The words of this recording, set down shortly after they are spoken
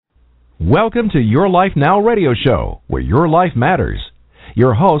Welcome to Your Life Now radio show, where your life matters.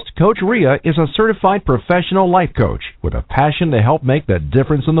 Your host, Coach Rhea, is a certified professional life coach with a passion to help make the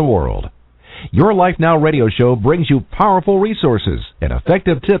difference in the world. Your Life Now radio show brings you powerful resources and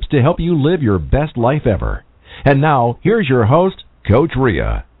effective tips to help you live your best life ever. And now, here's your host, Coach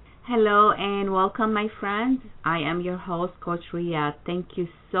Rhea. Hello and welcome, my friends. I am your host, Coach Rhea. Thank you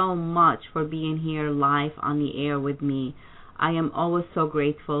so much for being here live on the air with me. I am always so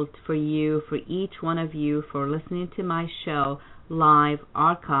grateful for you, for each one of you, for listening to my show live,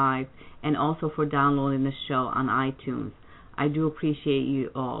 archived, and also for downloading the show on iTunes. I do appreciate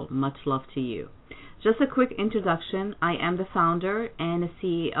you all. Much love to you. Just a quick introduction. I am the founder and the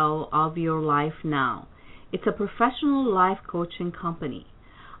CEO of Your Life Now. It's a professional life coaching company.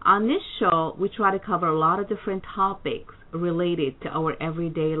 On this show, we try to cover a lot of different topics related to our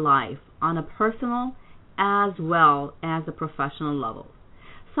everyday life on a personal as well as a professional level.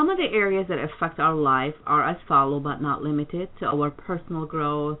 Some of the areas that affect our life are as follows, but not limited to our personal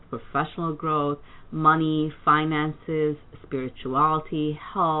growth, professional growth, money, finances, spirituality,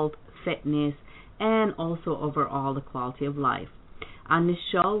 health, fitness, and also overall the quality of life. On this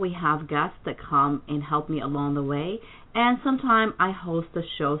show, we have guests that come and help me along the way, and sometimes I host the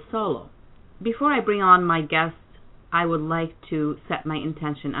show solo. Before I bring on my guests, I would like to set my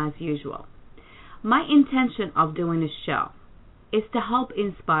intention as usual. My intention of doing this show is to help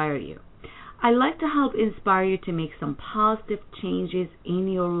inspire you. I like to help inspire you to make some positive changes in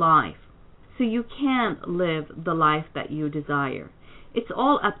your life so you can live the life that you desire. It's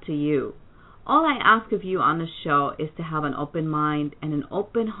all up to you. All I ask of you on the show is to have an open mind and an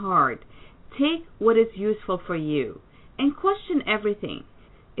open heart. Take what is useful for you and question everything.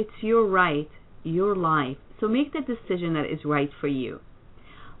 It's your right, your life, so make the decision that is right for you.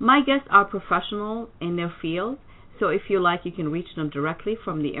 My guests are professional in their field, so if you like, you can reach them directly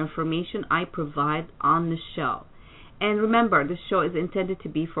from the information I provide on the show. And remember, the show is intended to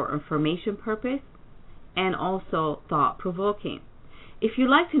be for information purpose and also thought-provoking. If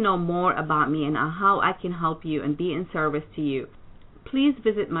you'd like to know more about me and how I can help you and be in service to you, please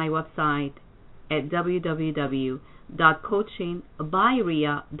visit my website at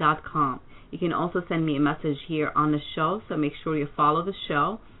www.coachingbyria.com. You can also send me a message here on the show, so make sure you follow the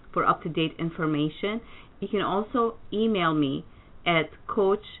show for up-to-date information. You can also email me at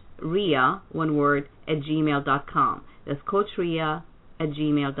coachria, one word, at gmail.com. That's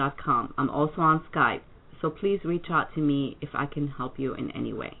coachria@gmail.com. I'm also on Skype, so please reach out to me if I can help you in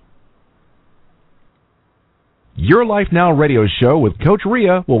any way. Your Life Now radio show with Coach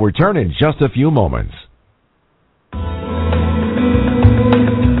Rhea will return in just a few moments.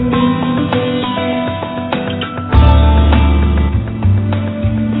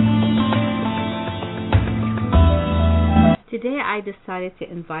 Today I decided to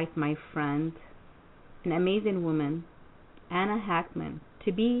invite my friend, an amazing woman, Anna Hackman,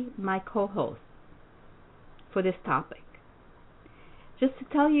 to be my co-host for this topic. Just to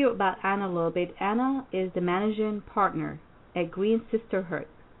tell you about Anna a little bit, Anna is the managing partner at Green Sisterhood.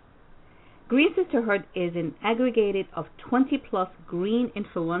 Green Sisterhood is an aggregate of 20-plus green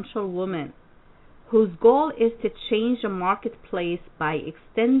influential women whose goal is to change the marketplace by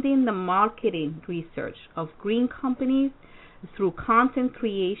extending the marketing research of green companies through content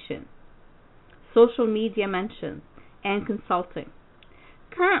creation, social media mentions, and consulting.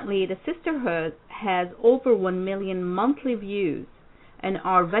 Currently, the Sisterhood has over 1 million monthly views, and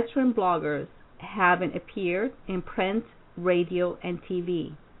our veteran bloggers have appeared in print, radio, and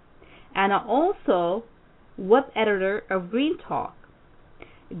TV. And are also web editor of Green Talk,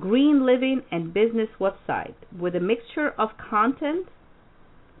 green living and business website with a mixture of content,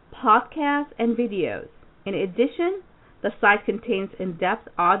 podcasts, and videos. In addition, the site contains in-depth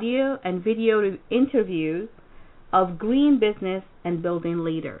audio and video interviews of green business and building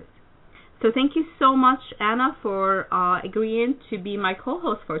leaders. So thank you so much, Anna, for agreeing to be my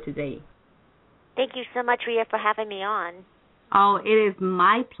co-host for today. Thank you so much, Rhea, for having me on. Oh, it is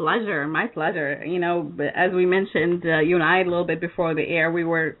my pleasure, my pleasure. You know, as we mentioned, you and I a little bit before the air, we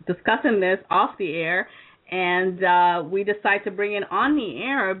were discussing this off the air, and we decided to bring it on the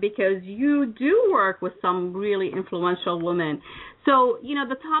air because you do work with some really influential women. So, you know,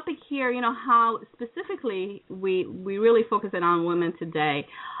 the topic here, you know, how specifically we really focus it on women today.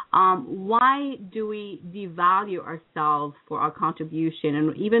 Why do we devalue ourselves for our contribution?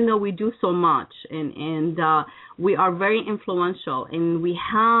 And even though we do so much, and we are very influential, and we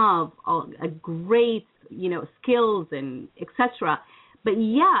have a great, you know, skills and etc., but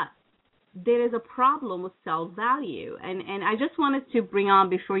yet there is a problem with self-value. And I just wanted to bring on,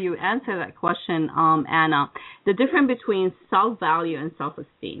 before you answer that question, Anna, the difference between self-value and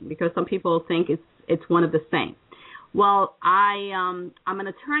self-esteem, because some people think it's one of the same. Well, I'm going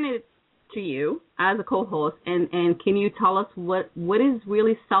to turn it to you as a co-host, and can you tell us what is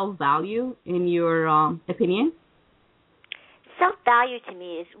really self-value in your opinion? Self-value to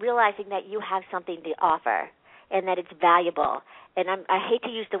me is realizing that you have something to offer and that it's valuable. And I hate to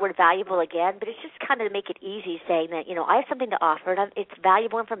use the word valuable again, but it's just kind of to make it easy, saying that, I have something to offer, and it's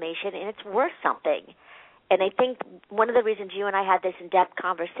valuable information, and it's worth something. And I think one of the reasons you and I had this in-depth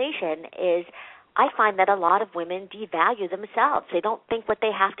conversation is I find that a lot of women devalue themselves. They don't think what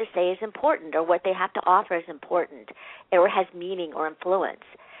they have to say is important, or what they have to offer is important, or has meaning or influence.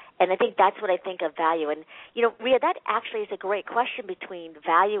 And I think that's what I think of value. And, Rhea, that actually is a great question between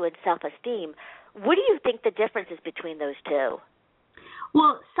value and self-esteem. What do you think the difference is between those two?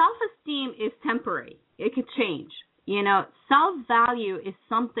 Well, self-esteem is temporary. It could change. Self-value is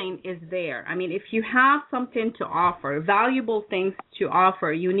something is there. I mean, if you have something to offer, valuable things to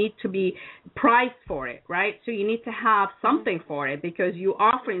offer, you need to be priced for it, right? So you need to have something for it because you're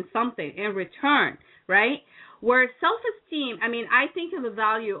offering something in return, right? Where self-esteem, I mean, I think of the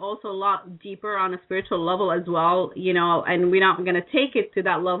value also a lot deeper on a spiritual level as well, and we're not going to take it to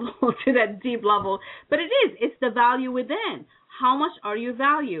that level, to that deep level, but it's the value within. How much are you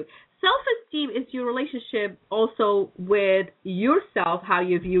valued? Self-esteem is your relationship also with yourself, how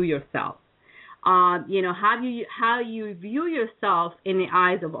you view yourself. How you view yourself in the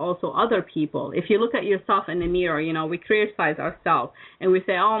eyes of also other people. If you look at yourself in the mirror, we criticize ourselves and we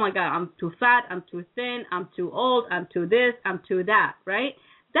say, oh my God, I'm too fat, I'm too thin, I'm too old, I'm too this, I'm too that, right?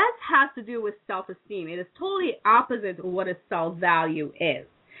 That has to do with self-esteem. It is totally opposite of what a self-value is.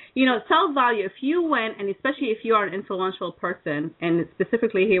 Self-value, if you went, and especially if you are an influential person, and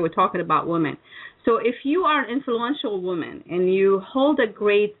specifically here we're talking about women. So if you are an influential woman and you hold a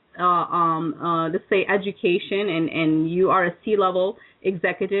great, let's say, education, and you are a C-level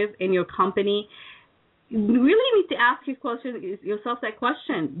executive in your company, you really need to ask yourself that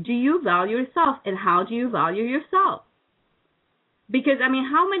question. Do you value yourself, and how do you value yourself? Because, I mean,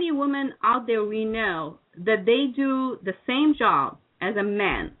 how many women out there we know that they do the same job as a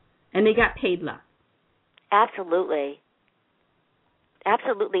man, and they got paid less? Absolutely.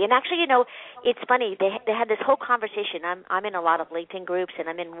 And actually, it's funny. They had this whole conversation. I'm in a lot of LinkedIn groups, and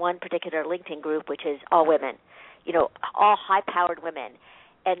I'm in one particular LinkedIn group, which is all women, all high-powered women.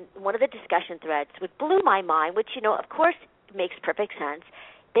 And one of the discussion threads, which blew my mind, which, of course makes perfect sense,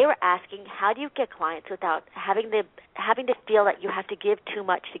 they were asking, how do you get clients without having to feel that you have to give too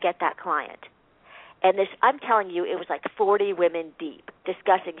much to get that client? And this, I'm telling you, it was like 40 women deep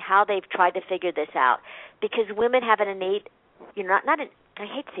discussing how they've tried to figure this out, because women have an innate, I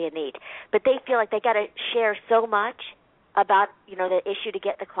hate to say innate, but they feel like they got to share so much about, the issue to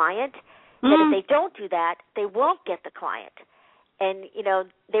get the client that if they don't do that, they won't get the client. And,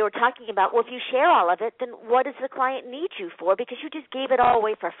 they were talking about, well, if you share all of it, then what does the client need you for? Because you just gave it all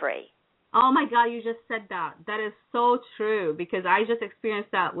away for free. Oh, my God, you just said that. That is so true, because I just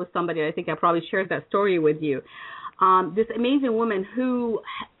experienced that with somebody. I think I probably shared that story with you. This amazing woman who,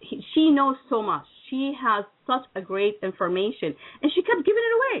 she knows so much. She has such a great information, and she kept giving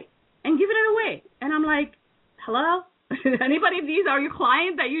it away and giving it away. And I'm like, hello? Anybody of these are your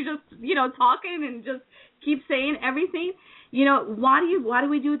client that you just, talking and just keep saying everything? Why do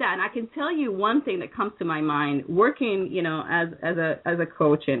we do that? And I can tell you one thing that comes to my mind, working, as a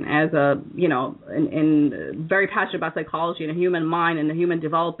coach and as a, and very passionate about psychology and the human mind and the human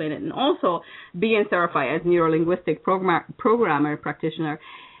development, and also being certified as neuro-linguistic programmer practitioner.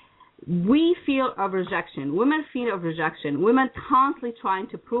 We feel of rejection. Women feel of rejection. Women constantly trying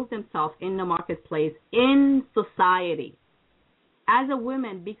to prove themselves in the marketplace, in society, as a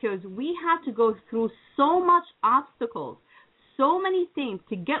woman, because we have to go through so much obstacles, so many things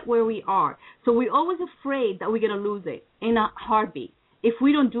to get where we are. So we're always afraid that we're going to lose it in a heartbeat if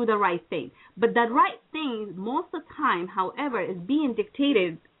we don't do the right thing. But that right thing, most of the time, however, is being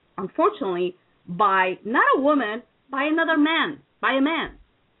dictated, unfortunately, by not a woman, by another man, by a man.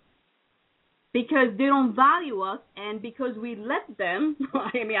 Because they don't value us, and because we let them.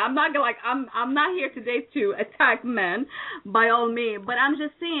 I mean, I'm not here today to attack men, by all means. But I'm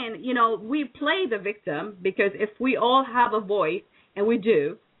just saying, we play the victim, because if we all have a voice, and we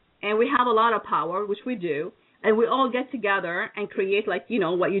do, and we have a lot of power, which we do, and we all get together and create, like,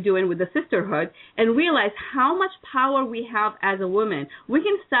 what you're doing with the sisterhood, and realize how much power we have as a woman, we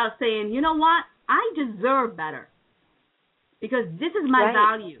can start saying, you know what, I deserve better, because this is my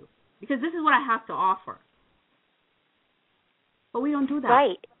value. Because this is what I have to offer. But we don't do that.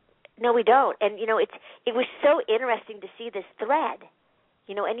 Right. No, we don't. And it was so interesting to see this thread.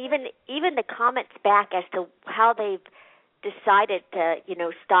 And even the comments back as to how they've decided to,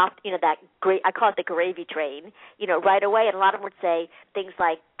 stop, that great, I call it the gravy train, right away. And a lot of them would say things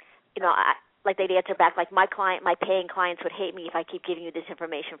like, like they'd answer back, like, my paying clients would hate me if I keep giving you this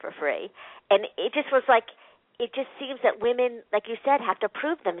information for free. And it just was like, it just seems that women, like you said, have to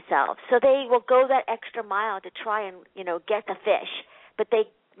prove themselves. So they will go that extra mile to try and, get the fish. But they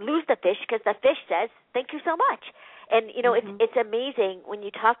lose the fish because the fish says, thank you so much. And, it's amazing when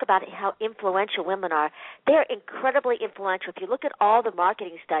you talk about how influential women are. They're incredibly influential. If you look at all the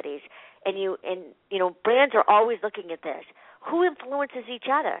marketing studies and brands are always looking at this. Who influences each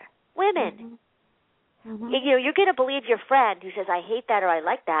other? Women. Mm-hmm. You're going to believe your friend who says, I hate that or I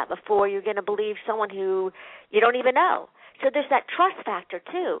like that, before you're going to believe someone who you don't even know. So there's that trust factor,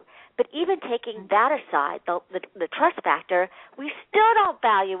 too. But even taking that aside, the trust factor, we still don't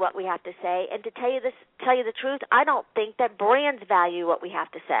value what we have to say. And to tell you the truth, I don't think that brands value what we have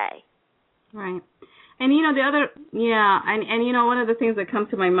to say. Right. And, and one of the things that comes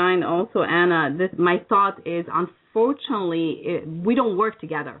to my mind also, Anna, my thought is, unfortunately, we don't work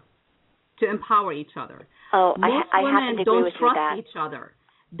together to empower each other. Oh, most I women happen to don't agree with trust you each other.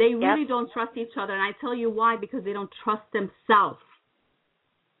 They really don't trust each other, and I tell you why, because they don't trust themselves.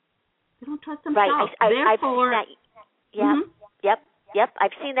 They don't trust themselves. Right. Therefore, I've seen that. Yep.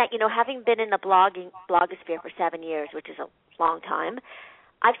 I've seen that. Having been in the blogosphere for 7 years, which is a long time,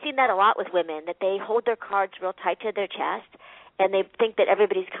 I've seen that a lot with women, that they hold their cards real tight to their chest, and they think that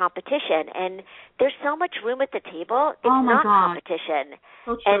everybody's competition. And there's so much room at the table. It's not competition.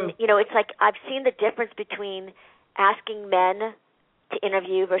 So true. And, it's like I've seen the difference between asking men to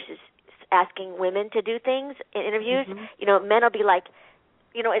interview versus asking women to do things in interviews. Mm-hmm. Men will be like,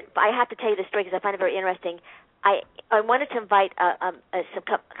 I have to tell you this story because I find it very interesting. I wanted to invite a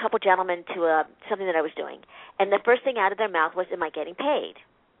couple gentlemen to something that I was doing. And the first thing out of their mouth was, am I getting paid?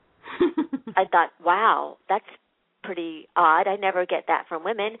 I thought, wow, that's pretty odd. I never get that from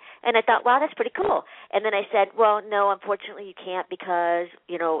women. And I thought, wow, that's pretty cool. And then I said, well, no, unfortunately you can't because,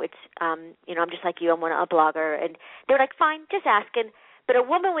 it's, I'm just like you. I'm a blogger. And they were like, fine, just asking. But a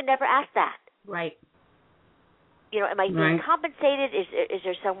woman would never ask that. Right. Am I being compensated? Is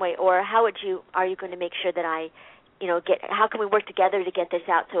there some way, or are you going to make sure that I, how can we work together to get this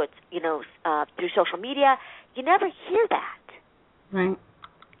out so it's, through social media? You never hear that. Right.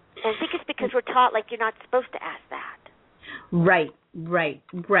 And I think it's because we're taught like you're not supposed to ask that. Right.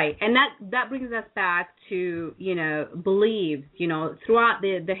 And that brings us back to, beliefs, throughout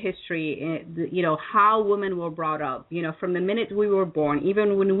the history, how women were brought up, from the minute we were born,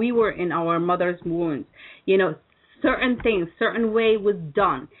 even when we were in our mother's wombs, certain things, certain way was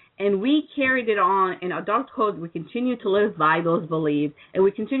done. And we carried it on in adulthood. We continue to live by those beliefs, and we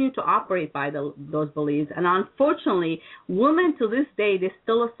continue to operate by those beliefs. And unfortunately, women to this day, they're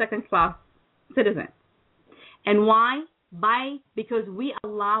still a second-class citizen. And why? Because we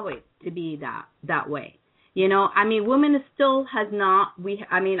allow it to be that way. Women still has not.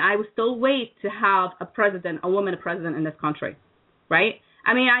 I would still wait to have a woman president in this country, right?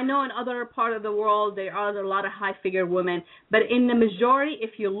 I know in other part of the world there are a lot of high-figure women, but in the majority,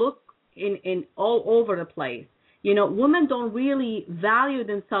 if you look in all over the place, women don't really value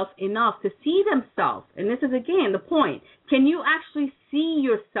themselves enough to see themselves. And this is, again, the point. Can you actually see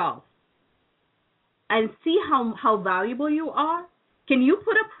yourself and see how valuable you are? Can you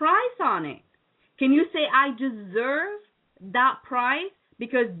put a price on it? Can you say, I deserve that price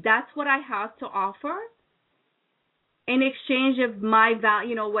because that's what I have to offer in exchange of my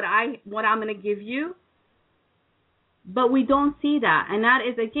value, what I'm going to give you? But we don't see that. And that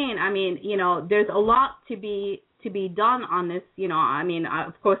is, again, there's a lot to be done on this.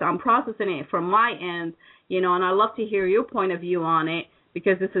 Of course, I'm processing it from my end, and I love to hear your point of view on it,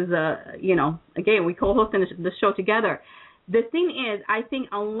 because this is again, we co-hosting the show together. The thing is, I think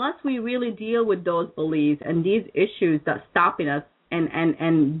unless we really deal with those beliefs and these issues that's stopping us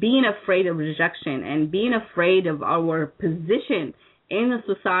and being afraid of rejection and being afraid of our position in the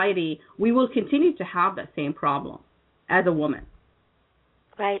society, we will continue to have that same problem as a woman.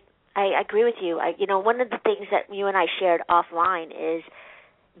 Right. I agree with you. One of the things that you and I shared offline is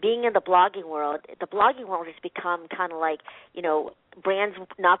being in the blogging world. The blogging world has become kind of like, brands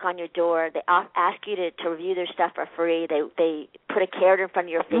knock on your door. They ask you to review their stuff for free. They put a carrot in front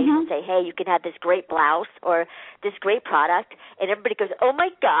of your face and say, hey, you can have this great blouse or this great product. And everybody goes, oh, my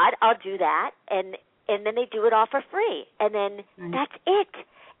God, I'll do that. And then they do it all for free. And then that's it.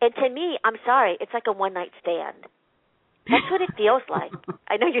 And to me, I'm sorry, it's like a one-night stand. That's what it feels like.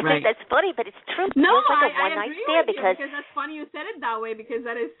 I know you think that's funny, but it's true. It No, feels like a I one-night agree stand with you because that's funny you said it that way because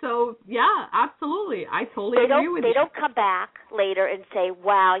that is so, yeah, absolutely. I totally agree with you. They don't come back later and say,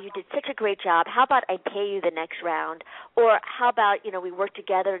 wow, you did such a great job. How about I pay you the next round? Or how about, we work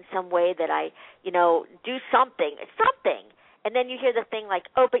together in some way that I, do something. And then you hear the thing like,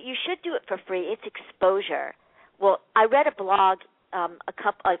 oh, but you should do it for free. It's exposure. Well, I read a blog a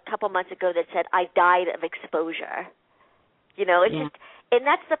couple months ago that said I died of exposure. It's just, and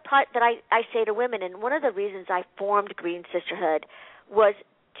that's the part that I say to women. And one of the reasons I formed Green Sisterhood was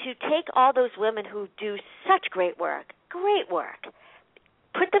to take all those women who do such great work,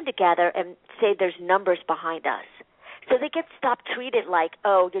 put them together and say there's numbers behind us. So they get stopped treated like,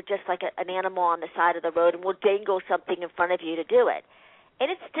 oh, you're just like an animal on the side of the road and we'll dangle something in front of you to do it.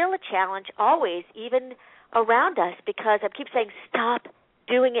 And it's still a challenge always, even around us, because I keep saying stop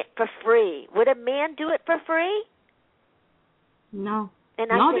doing it for free. Would a man do it for free? No.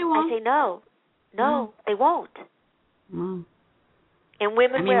 And they won't. I say no, they won't. No. And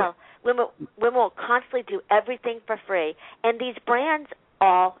women will. Women will constantly do everything for free, and these brands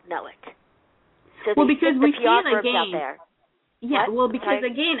all know it. So because we feel again. Out there. Yeah, because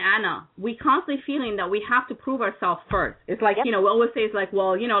again, Anna, we constantly feeling that we have to prove ourselves first. It's like, we always say it's like,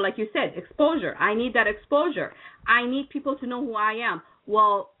 well, like you said, exposure. I need that exposure. I need people to know who I am.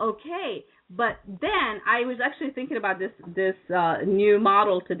 Well, okay. But then I was actually thinking about this new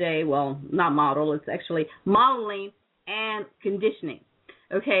model today. Well, not model. It's actually modeling and conditioning.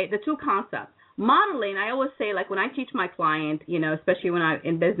 Okay, the two concepts. Modeling, I always say, like when I teach my client, especially when I'm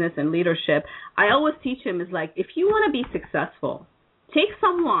in business and leadership, I always teach them is like, if you want to be successful, take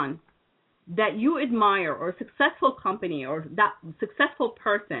someone that you admire or a successful company or that successful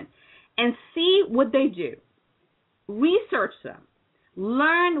person and see what they do. Research them.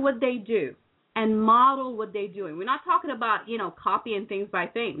 Learn what they do. And model what they're doing. We're not talking about, copying things by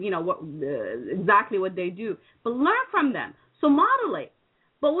thing, exactly what they do. But learn from them. So model it.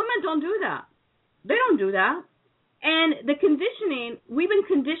 But women don't do that. They don't do that. And the conditioning, we've been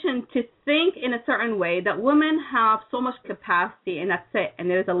conditioned to think in a certain way that women have so much capacity and that's it. And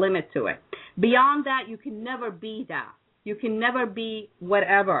there's a limit to it. Beyond that, you can never be that. You can never be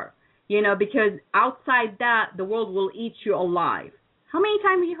whatever, because outside that, the world will eat you alive. How many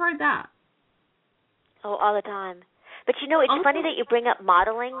times have you heard that? Oh, all the time. But it's funny that you bring up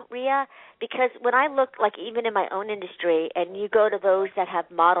modeling, Rhea, because when I look, like even in my own industry, and you go to those that have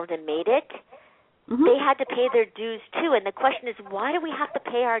modeled and made it, they had to pay their dues too. And the question is, why do we have to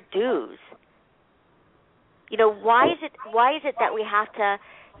pay our dues? Why is it that we have to,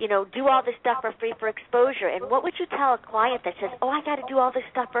 do all this stuff for free for exposure? And what would you tell a client that says, oh, I got to do all this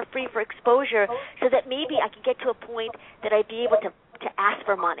stuff for free for exposure so that maybe I can get to a point that I'd be able to ask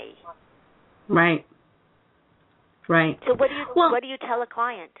for money? Right. Right. So what do you tell a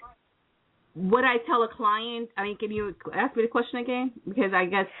client? What I tell a client, can you ask me the question again? Because I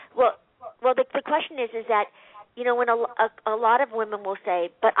guess. Well, the question is that, when a lot of women will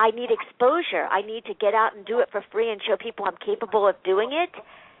say, but I need exposure. I need to get out and do it for free and show people I'm capable of doing it.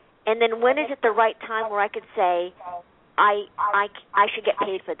 And then when is it the right time where I could say, I should get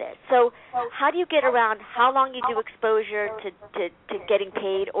paid for this? So how do you get around how long you do exposure to getting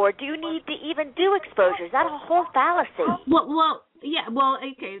paid, or do you need to even do exposure? Is that a whole fallacy?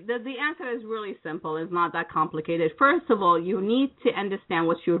 Okay. The answer is really simple. It's not that complicated. First of all, you need to understand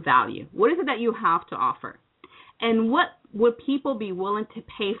what's your value. What is it that you have to offer? And what would people be willing to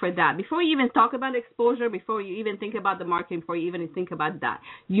pay for that? Before you even talk about exposure, before you even think about the marketing, before you even think about that,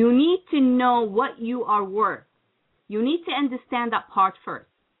 you need to know what you are worth. You need to understand that part first.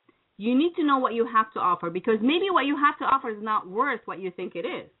 You need to know what you have to offer, because maybe what you have to offer is not worth what you think it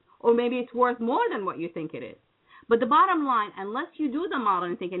is, or maybe it's worth more than what you think it is. But the bottom line, unless you do the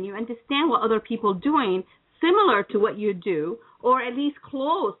modeling thing and you understand what other people are doing similar to what you do, or at least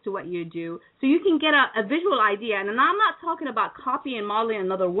close to what you do, so you can get a visual idea. And I'm not talking about copying and modeling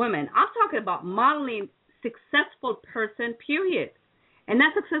another woman. I'm talking about modeling successful person, period. And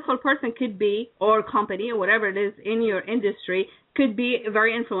that successful person could be, or company, or whatever it is in your industry, could be a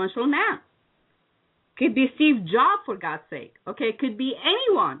very influential man. Could be Steve Jobs, for God's sake. Okay, could be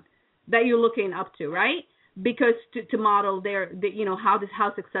anyone that you're looking up to, right? Because to model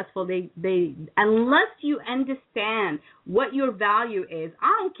how successful they unless you understand what your value is,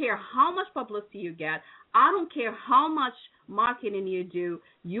 I don't care how much publicity you get, I don't care how much marketing you do,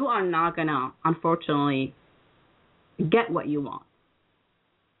 you are not gonna, unfortunately, get what you want.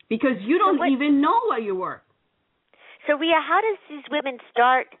 Because you don't even know what you're worth. So, Rhea, how does these women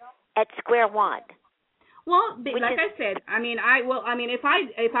start at square one? Well, like I said, I mean, if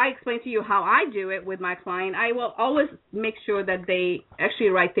I explain to you how I do it with my client, I will always make sure that they actually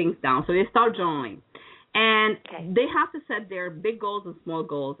write things down. So they start journaling. And they have to set their big goals and small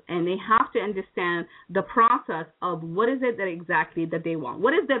goals, and they have to understand the process of what is it that exactly that they want.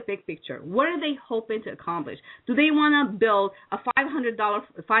 What is their big picture? What are they hoping to accomplish? Do they want to build a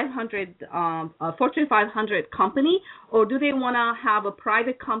Fortune 500 company, or do they want to have a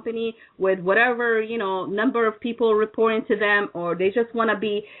private company with whatever, number of people reporting to them, or they just want to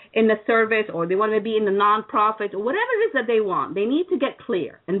be in the service, or they want to be in the nonprofit, or whatever it is that they want? They need to get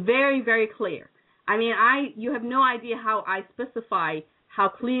clear and very, very clear. I mean, you have no idea how I specify how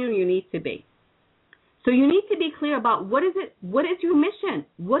clear you need to be. So you need to be clear about what is your mission?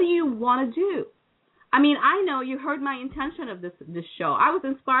 What do you want to do? I mean, I know you heard my intention of this show. I was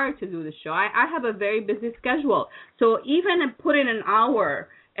inspired to do this show. I have a very busy schedule. So even putting an hour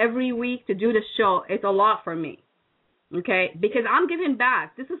every week to do the show, it's a lot for me. Okay, because I'm giving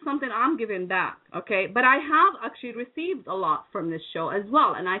back. This is something I'm giving back, okay? But I have actually received a lot from this show as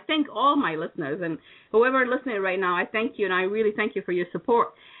well, and I thank all my listeners, and whoever is listening right now, I thank you, and I really thank you for your support.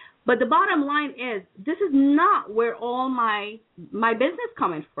 But the bottom line is, this is not where all my business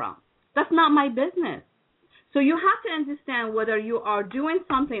coming from. That's not my business. So you have to understand whether you are doing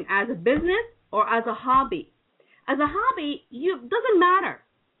something as a business or as a hobby. As a hobby, doesn't matter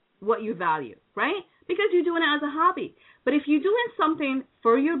what you value, right? Because you're doing it as a hobby. But if you're doing something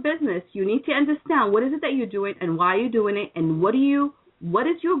for your business, you need to understand what is it that you're doing and why you're doing it, and what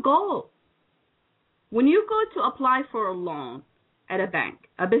is your goal. When you go to apply for a loan at a bank,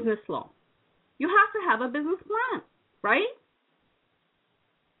 a business loan, you have to have a business plan, right?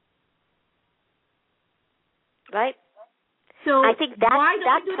 Right. So I think that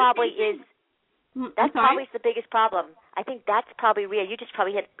probably is the biggest problem. I think that's probably real. You just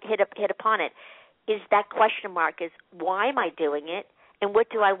probably hit upon it. Is that question mark is, why am I doing it, and what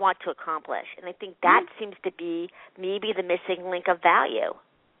do I want to accomplish? And I think that seems to be maybe the missing link of value.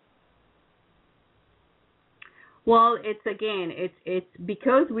 Well, it's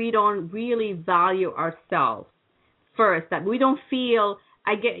because we don't really value ourselves first, that we don't feel.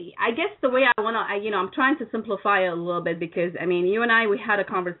 I guess the way I want to, I'm trying to simplify it a little bit, because, I mean, you and I, we had a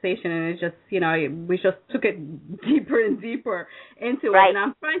conversation, and it's just, we just took it deeper and deeper into it. And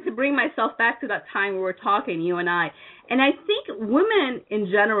I'm trying to bring myself back to that time we were talking, you and I. And I think women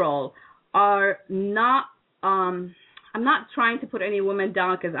in general are not, I'm not trying to put any woman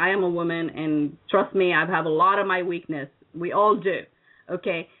down, because I am a woman, and trust me, I have a lot of my weakness. We all do,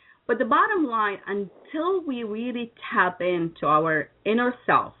 okay? But the bottom line, until we really tap into our inner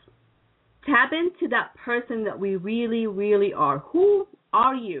self, tap into that person that we really, really are. Who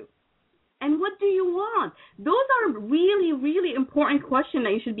are you? And what do you want? Those are really, really important questions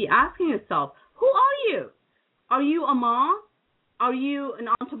that you should be asking yourself. Who are you? Are you a mom? Are you an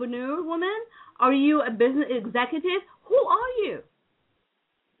entrepreneur woman? Are you a business executive? Who are you?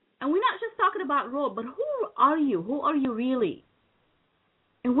 And we're not just talking about role, but who are you? Who are you really?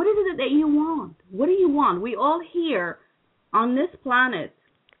 And what is it that you want? What do you want? We all here on this planet,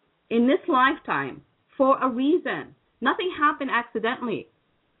 in this lifetime, for a reason. Nothing happened accidentally.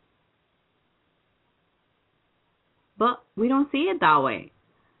 But we don't see it that way.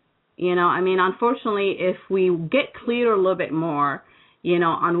 Unfortunately, if we get clear a little bit more,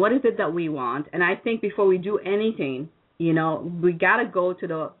 on what is it that we want, and I think before we do anything, we got to go to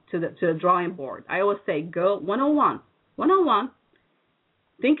the drawing board. I always say, go 101.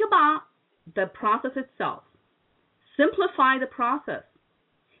 Think about the process itself. Simplify the process.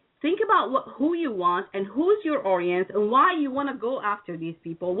 Think about who you want and who's your audience and why you want to go after these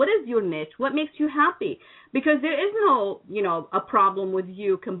people. What is your niche? What makes you happy? Because there is no, a problem with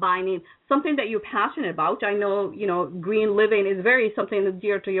you combining something that you're passionate about. I know, green living is very something that's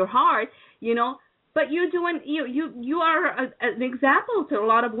dear to your heart, but you're doing, you are an example to a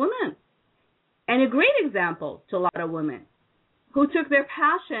lot of women, and a great example to a lot of women who took their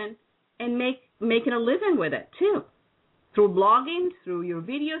passion and making a living with it too, through blogging, through your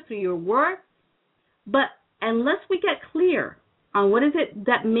videos, through your work. But unless we get clear on what is it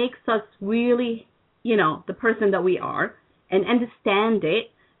that makes us really, the person that we are, and understand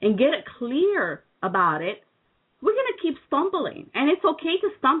it and get it clear about it, we're going to keep stumbling. And it's okay to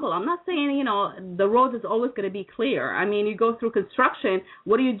stumble. I'm not saying, the road is always going to be clear. I mean, you go through construction,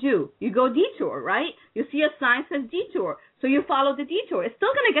 what do? You go detour, right? You see a sign that says detour, so you follow the detour. It's still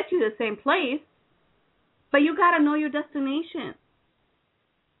going to get you to the same place, but you got to know your destination.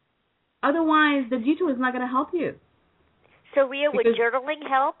 Otherwise, the detour is not going to help you. So, Ria, would journaling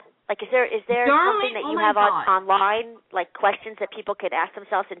help? Like, is there something that you have online, like questions that people could ask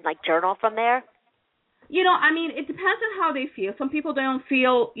themselves and, like, journal from there? I mean, it depends on how they feel. Some people don't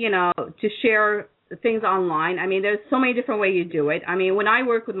feel, to share things online. I mean, there's so many different ways you do it. I mean, when I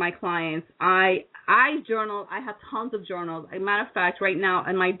work with my clients, I journal. I have tons of journals. As a matter of fact, right now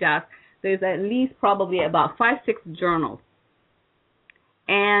on my desk, there's at least probably about 5-6 journals.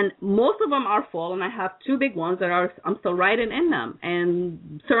 And most of them are full, and I have 2 big ones that I'm still writing in them,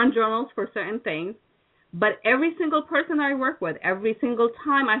 and certain journals for certain things. But every single person I work with, every single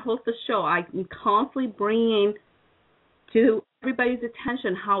time I host a show, I'm constantly bringing to everybody's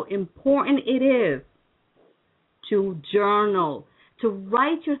attention how important it is to journal, to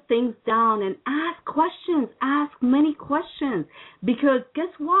write your things down and ask questions, ask many questions. Because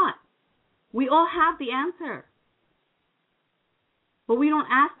guess what? We all have the answer, but we don't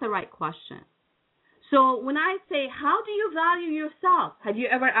ask the right question. So when I say, how do you value yourself? Have you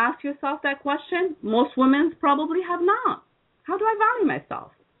ever asked yourself that question? Most women probably have not. How do I value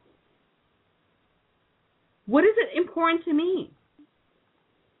myself? What is it important to me?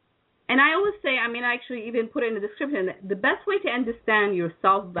 And I always say, I actually even put it in the description, the best way to understand your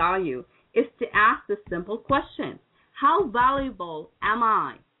self-value is to ask the simple question. How valuable am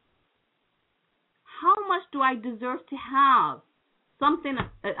I? How much do I deserve to have? Something,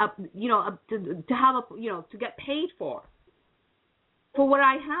 to have to get paid for what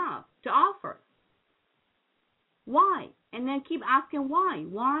I have to offer. Why? And then keep asking why,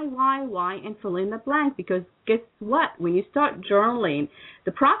 and fill in the blank. Because guess what? When you start journaling,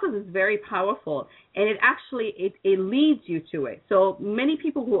 the process is very powerful, and it actually it leads you to it. So many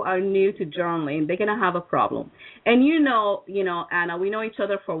people who are new to journaling, they're gonna have a problem. And Anna, we know each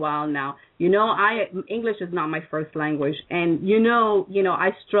other for a while now. English is not my first language, and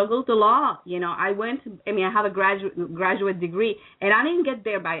I struggled a lot. I have a graduate degree, and I didn't get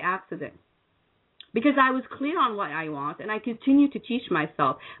there by accident. Because I was clear on what I want, and I continue to teach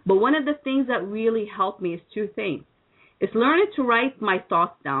myself. But one of the things that really helped me is 2 things. It's learning to write my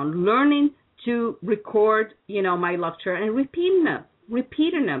thoughts down, learning to record, my lecture, and repeating them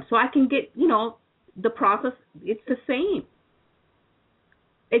so I can get, the process, it's the same.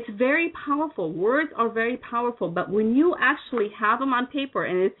 It's very powerful. Words are very powerful, but when you actually have them on paper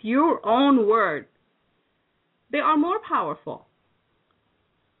and it's your own words, they are more powerful.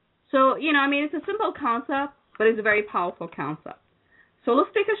 So, it's a simple concept, but it's a very powerful concept. So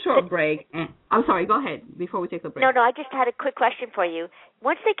let's take a short break. I'm sorry, go ahead before we take the break. No, I just had a quick question for you.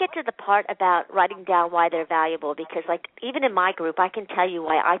 Once they get to the part about writing down why they're valuable, because, even in my group, I can tell you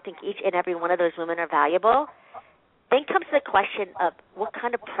why I think each and every one of those women are valuable, then comes the question of what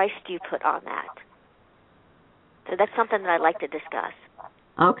kind of price do you put on that? So that's something that I'd like to discuss.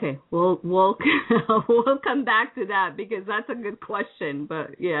 Okay, we'll come back to that because that's a good question.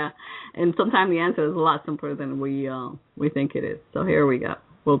 But yeah, and sometimes the answer is a lot simpler than we think it is. So here we go.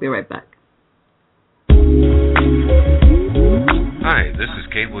 We'll be right back. Hi, this is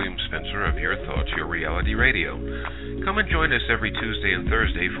Kate Williams Spencer of Your Thoughts, Your Reality Radio. Come and join us every Tuesday and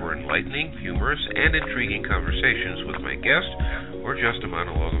Thursday for enlightening, humorous, and intriguing conversations with my guest or just a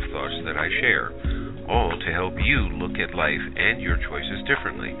monologue of thoughts that I share. All to help you look at life and your choices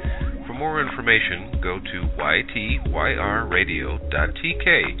differently. For more information, go to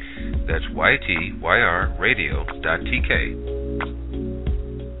ytyrradio.tk. That's ytyrradio.tk.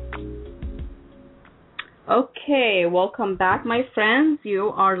 Okay, welcome back, my friends.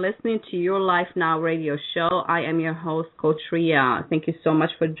 You are listening to Your Life Now radio show. I am your host, Coach Ria. Thank you so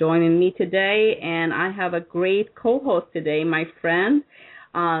much for joining me today. And I have a great co-host today, my friend,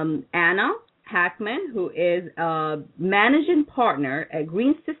 Anna Hackman, who is a managing partner at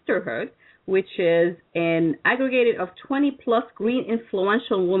Green Sisterhood, which is an aggregate of 20-plus green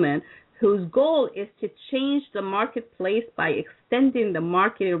influential women whose goal is to change the marketplace by extending the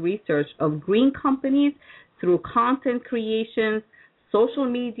market research of green companies through content creations, social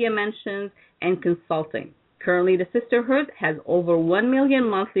media mentions, and consulting. Currently, the Sisterhood has over 1 million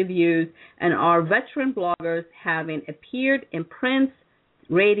monthly views, and our veteran bloggers having appeared in print,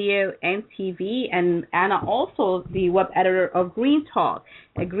 radio, and TV, and Anna also the web editor of Green Talk,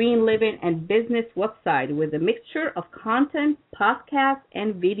 a green living and business website with a mixture of content, podcasts,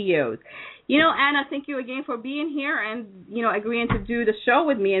 and videos. Anna, thank you again for being here and, agreeing to do the show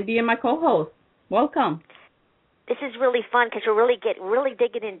with me and being my co-host. Welcome. This is really fun because we're really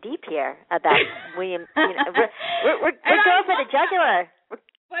digging in deep here about William. We're going for the jugular.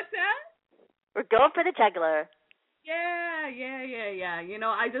 What's that? We're going for the jugular. Yeah.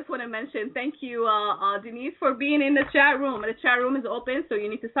 I just want to mention thank you, Denise, for being in the chat room. The chat room is open, so you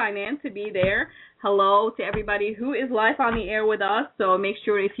need to sign in to be there. Hello to everybody who is live on the air with us. So make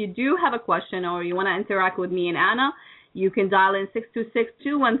sure if you do have a question or you want to interact with me and Anna, you can dial in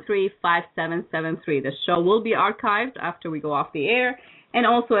 626-213-5773. The show will be archived after we go off the air and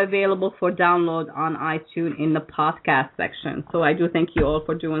also available for download on iTunes in the podcast section. So I do thank you all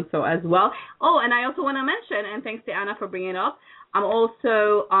for doing so as well. Oh, and I also want to mention, and thanks to Anna for bringing it up, I'm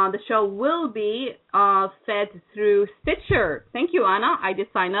also, the show will be fed through Stitcher. Thank you, Anna. I did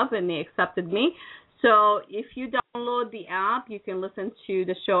sign up and they accepted me. So if you download the app, you can listen to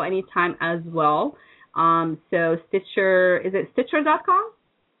the show anytime as well. So Stitcher, is it Stitcher.com?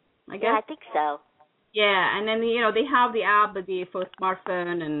 I guess? Yeah, I think so. Yeah, and then, they have the app for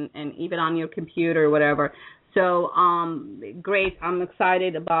smartphone and even on your computer or whatever. So, great. I'm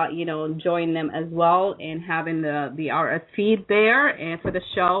excited about, joining them as well and having the RS feed there and for the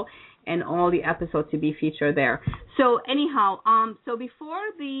show and all the episodes to be featured there. So anyhow, so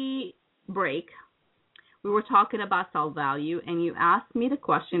before the break, we were talking about self-value, and you asked me the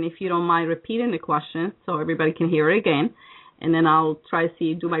question, if you don't mind repeating the question so everybody can hear it again, and then I'll try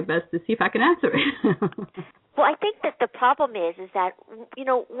to do my best to see if I can answer it. Well, I think that the problem is that,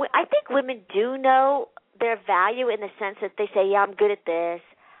 I think women do know their value in the sense that they say, yeah, I'm good at this.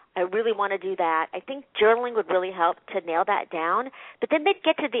 I really want to do that. I think journaling would really help to nail that down. But then they'd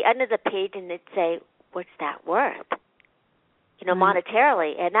get to the end of the page and they'd say, what's that worth?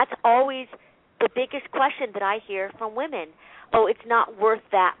 Monetarily. And that's always the biggest question that I hear from women. Oh, it's not worth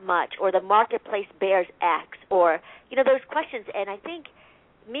that much, or the marketplace bears X, or, those questions. And I think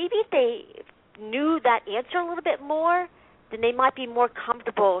maybe if they knew that answer a little bit more, then they might be more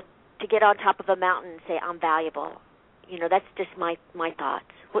comfortable to get on top of a mountain and say, I'm valuable. That's just my thoughts.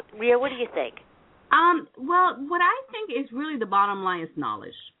 Rhea, what do you think? Well, what I think is really the bottom line is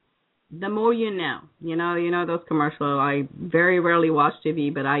knowledge. The more you know. You know those commercials. I very rarely watch TV,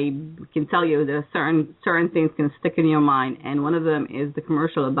 but I can tell you that certain things can stick in your mind, and one of them is the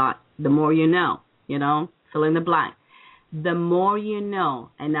commercial about the more you know, fill in the blank. The more you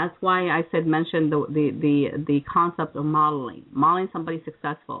know, and that's why I mention the concept of modeling somebody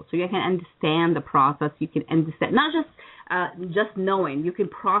successful, so you can understand the process. You can understand not just knowing. You can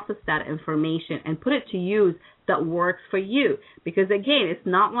process that information and put it to use that works for you. Because again, it's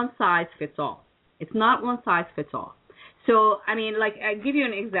not one size fits all. It's not one size fits all. So, I mean, like, I give you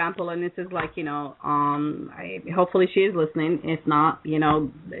an example, and this is like, hopefully she is listening. If not,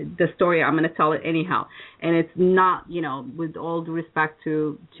 the story, I'm going to tell it anyhow. And it's not, with all due respect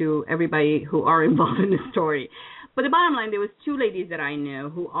to everybody who are involved in the story. But the bottom line, there was two ladies that I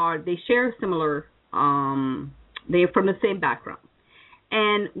knew they share similar, they're from the same background.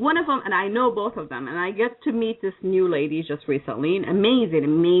 And one of them, and I know both of them, and I get to meet this new lady just recently, an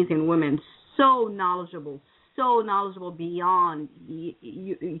amazing woman, so knowledgeable beyond,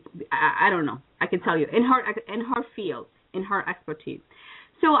 I don't know, I can tell you, in her field, in her expertise.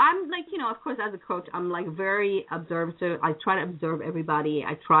 So I'm like, of course, as a coach, I'm like very observative. I try to observe everybody.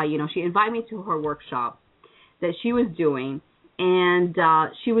 I try, she invited me to her workshop that she was doing, and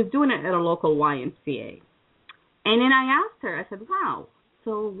she was doing it at a local YMCA. And then I asked her, I said, wow,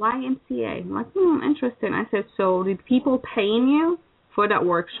 so YMCA? I'm like, interesting. I said, so did people paying you for that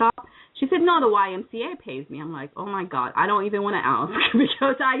workshop? She said, no, the YMCA pays me. I'm like, oh, my God, I don't even want to ask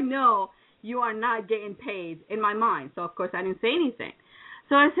because I know you are not getting paid in my mind. So, of course, I didn't say anything.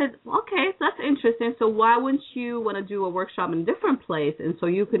 So I said, okay, so that's interesting. So why wouldn't you want to do a workshop in a different place and so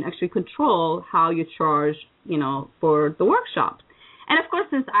you can actually control how you charge, for the workshops? And, of course,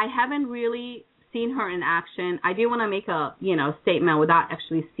 since I haven't really seen her in action, I didn't want to make a, statement without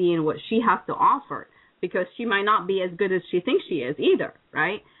actually seeing what she has to offer because she might not be as good as she thinks she is either,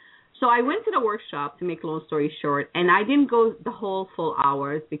 right? So I went to the workshop, to make a long story short, and I didn't go the whole full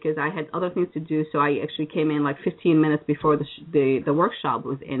hours because I had other things to do. So I actually came in like 15 minutes before the workshop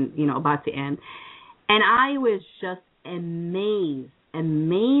was about to end. And I was just amazed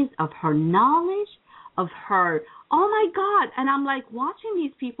of her knowledge, of her, oh my God. And I'm like watching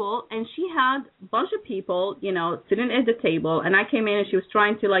these people, and she had a bunch of people, sitting at the table, and I came in and she was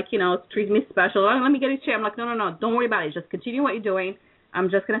trying to treat me special. Oh, let me get a chair. I'm like, no, don't worry about it. Just continue what you're doing. I'm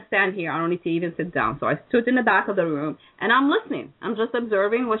just going to stand here. I don't need to even sit down. So I stood in the back of the room, and I'm listening. I'm just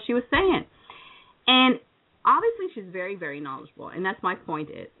observing what she was saying. And obviously she's very, very knowledgeable, and that's my point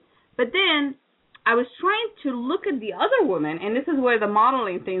is. But then I was trying to look at the other woman, and this is where the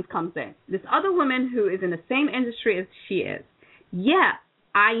modeling things comes in. This other woman who is in the same industry as she is. Yeah,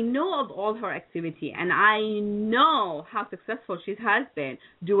 I know of all her activity, and I know how successful she has been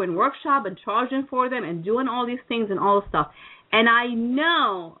doing workshop and charging for them and doing all these things and all this stuff. And I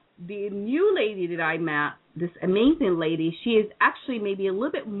know the new lady that I met, this amazing lady, she is actually maybe a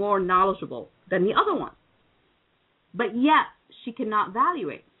little bit more knowledgeable than the other one. But yet, she cannot value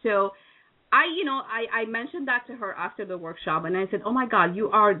it. So I mentioned that to her after the workshop, and I said, "Oh my God,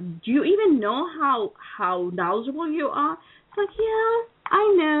 do you even know how knowledgeable you are?" It's like, "Yeah,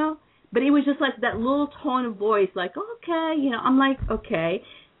 I know," but it was just like that little tone of voice, like, "Okay," I'm like, "Okay."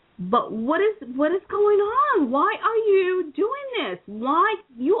 But what is going on? Why are you doing this? Why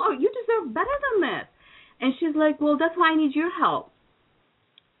you deserve better than this? And she's like, "Well, that's why I need your help."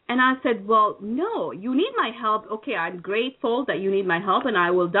 And I said, "Well, no, you need my help. Okay, I'm grateful that you need my help, and I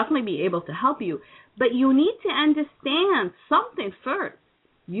will definitely be able to help you. But you need to understand something first.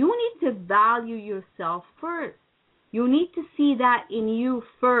 You need to value yourself first. You need to see that in you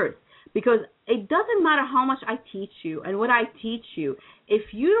first. Because it doesn't matter how much I teach you and what I teach you.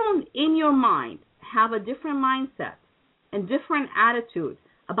 If you don't, in your mind, have a different mindset and different attitude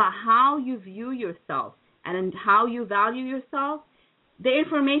about how you view yourself and how you value yourself, the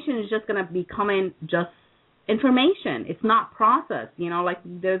information is just going to be coming just information. It's not processed. Like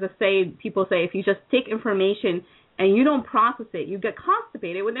there's people say, if you just take information and you don't process it, you get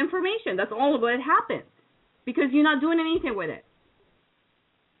constipated with information. That's all of what happens because you're not doing anything with it.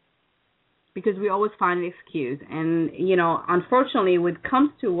 Because we always find an excuse. And, unfortunately, when it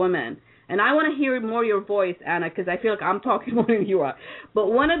comes to women, and I want to hear more your voice, Anna, because I feel like I'm talking more than you are. But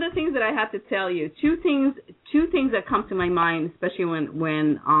one of the things that I have to tell you, two things that come to my mind, especially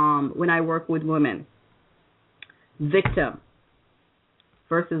when I work with women. Victim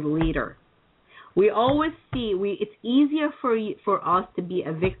versus leader. We always see it's easier for us to be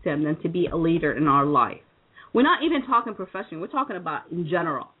a victim than to be a leader in our life. We're not even talking professionally. We're talking about in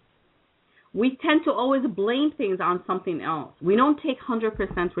general. We tend to always blame things on something else. We don't take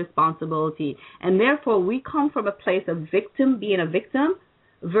 100% responsibility, and therefore we come from a place of being a victim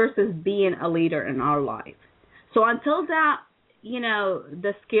versus being a leader in our life. So until that,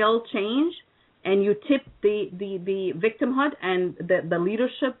 the scale change and you tip the victimhood and the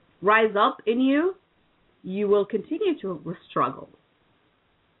leadership rise up in you, you will continue to struggle.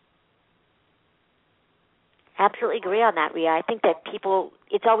 Absolutely agree on that, Rhea. I think that people,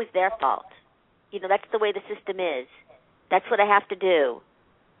 it's always their fault. That's the way the system is. That's what I have to do.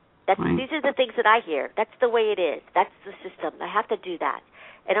 Right. These are the things that I hear. That's the way it is. That's the system. I have to do that.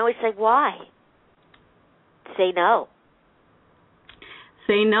 And I always say, why? Say no.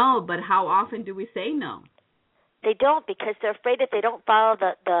 Say no, but how often do we say no? They don't, because they're afraid if they don't follow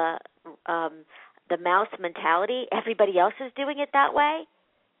the mouse mentality, everybody else is doing it that way.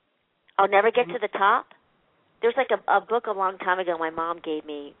 I'll never get to the top. There's like a book a long time ago my mom gave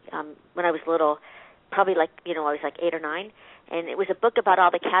me when I was little, probably I was like 8 or 9, and it was a book about all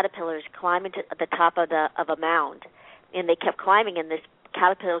the caterpillars climbing to the top of a mound, and they kept climbing, and this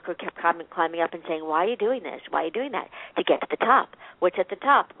caterpillar kept climbing up and saying, "Why are you doing this? Why are you doing that?" To get to the top. What's at the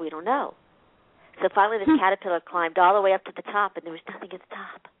top? We don't know. So finally this caterpillar climbed all the way up to the top, and there was nothing at the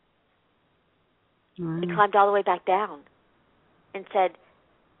top. It climbed all the way back down and said,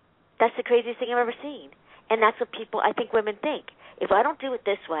 "That's the craziest thing I've ever seen." And that's what I think women think. If I don't do it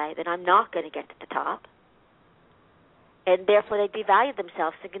this way, then I'm not going to get to the top. And therefore they devalue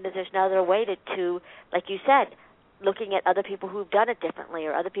themselves, thinking that there's no other way to, like you said, looking at other people who've done it differently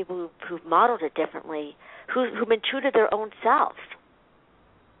or other people who've modeled it differently, who've been true to their own self.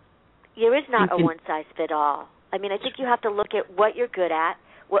 There is not a one-size-fits-all. I mean, I think you have to look at what you're good at,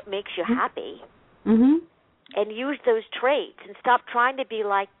 what makes you happy, and use those traits and stop trying to be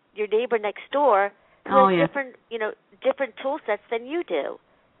like your neighbor next door who has different tool sets than you do.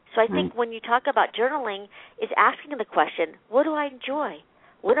 So I think when you talk about journaling, it's asking the question, what do I enjoy?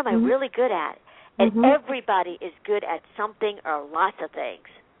 What am I really good at? And everybody is good at something or lots of things.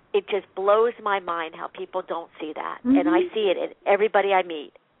 It just blows my mind how people don't see that. And I see it in everybody I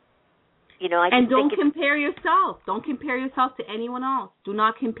meet. And don't compare yourself. Don't compare yourself to anyone else. Do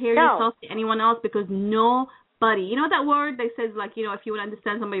not compare yourself to anyone else, because nobody, that word that says, if you would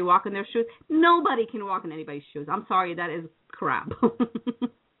understand somebody walk in their shoes, nobody can walk in anybody's shoes. I'm sorry, that is crap.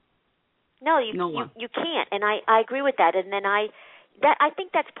 No, you can't, and I agree with that. And then I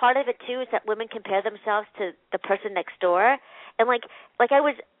think that's part of it too, is that women compare themselves to the person next door. And like I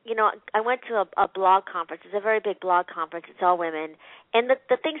was, I went to a blog conference. It's a very big blog conference. It's all women, and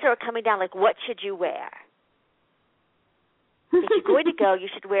the things that are coming down, like, what should you wear? If you're going to go, you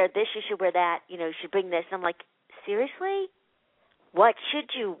should wear this. You should wear that. You should bring this. And I'm like, seriously? What should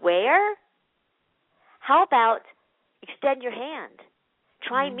you wear? How about extend your hand?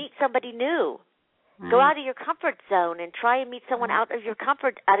 Try and meet somebody new. Go out of your comfort zone and try and meet someone out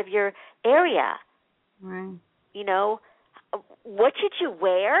of your area. Right. What should you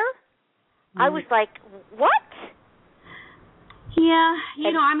wear? I was like, what? Yeah,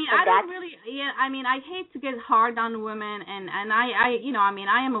 I don't that's, really. Yeah, I hate to get hard on women, and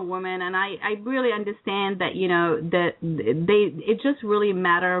I am a woman, and I really understand that, that it just really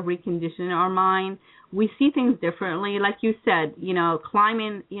matter of reconditioning our mind. We see things differently, like you said,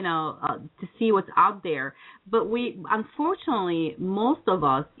 climbing, to see what's out there. But unfortunately, most of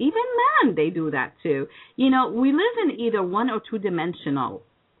us, even men, they do that too. We live in either one or two dimensional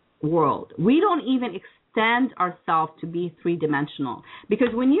world. We don't even extend ourselves to be three-dimensional, because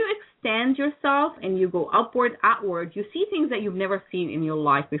when you extend yourself and you go upward, outward, you see things that you've never seen in your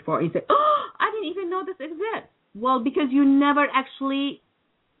life before. You say, oh, I didn't even know this exists. Well, because you never actually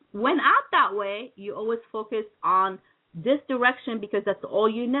went out that way. You always focus on this direction because that's all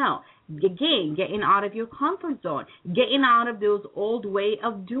you know. Again, getting out of your comfort zone, getting out of those old way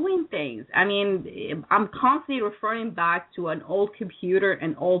of doing things. I'm constantly referring back to an old computer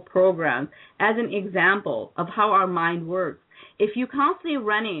and old programs as an example of how our mind works. If you're constantly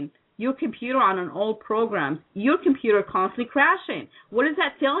running your computer on an old program, your computer constantly crashing. What does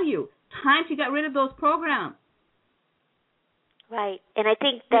that tell you? Time to get rid of those programs. Right. And I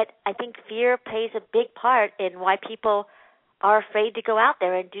think fear plays a big part in why people are afraid to go out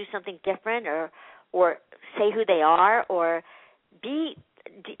there and do something different, or say who they are, or beat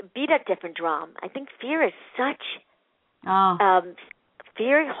a different drum. I think fear is such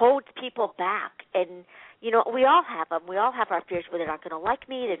fear holds people back, and we all have them. We all have our fears where they're not going to like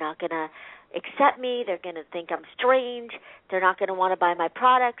me, they're not going to accept me, they're going to think I'm strange, they're not going to want to buy my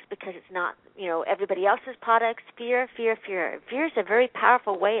products because it's not, everybody else's products. Fear. Fear is a very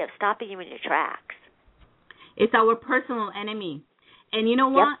powerful way of stopping you in your tracks. It's our personal enemy. And you know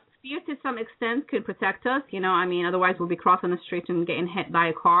what? Yep. Fear to some extent could protect us, otherwise we'll be crossing the street and getting hit by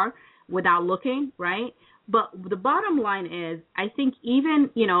a car without looking, right? But the bottom line is, I think even,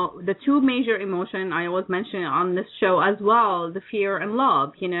 the two major emotions I always mention on this show as well, the fear and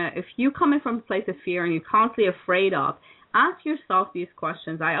love. If you come in from a place of fear and you're constantly afraid of, ask yourself these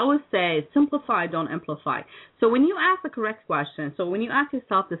questions. I always say, simplify, don't amplify. So when you ask the correct question, so when you ask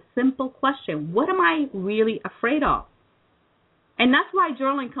yourself the simple question, what am I really afraid of? And that's why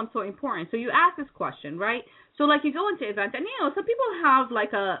journaling comes so important. So you ask this question, right? So like you go into events, and some people have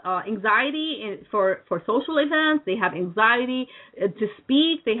like anxiety for social events. They have anxiety to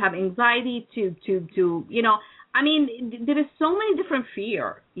speak. They have anxiety to there is so many different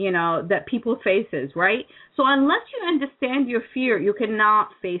fear, that people faces, right? So unless you understand your fear, you cannot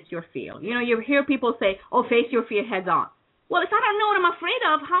face your fear. You hear people say, oh, face your fear heads on. Well, if I don't know what I'm afraid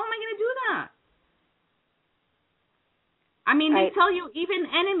of, how am I going to do that? They tell you even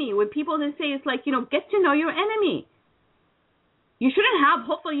enemy, when people they say it's like, get to know your enemy. You shouldn't have,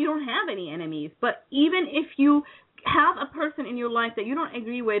 hopefully you don't have any enemies, but even if you have a person in your life that you don't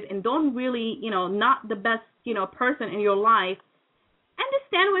agree with and don't really, not the best, person in your life,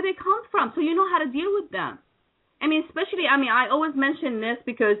 understand where they come from so you know how to deal with them. Especially, I always mention this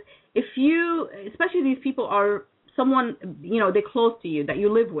because especially these people are someone, they're close to you, that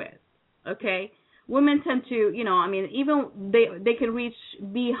you live with, okay? Women tend to, even they can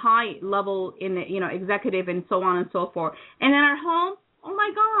be high level in, executive and so on and so forth. And then at home, oh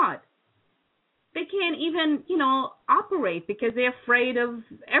my God, they can't even, operate because they're afraid of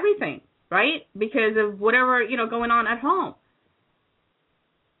everything, right? Because of whatever, going on at home.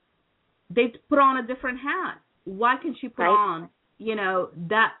 They put on a different hat. Why can't you put on,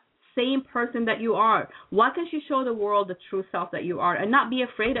 that same person that you are? Why can't you show the world the true self that you are and not be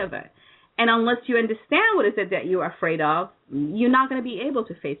afraid of it? And unless you understand what is it that you're afraid of, you're not going to be able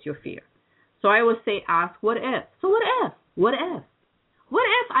to face your fear. So I always say, ask, what if? So what if? What if? What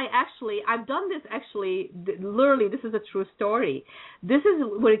if I've done this actually, literally, this is a true story. This is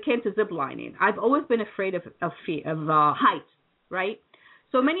when it came to zip lining. I've always been afraid of heights, right?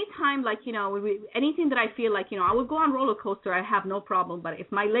 So many times, anything that I feel like, I would go on roller coaster, I have no problem. But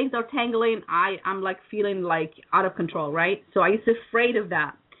if my legs are tangling, I'm like feeling like out of control, right? So I used to be afraid of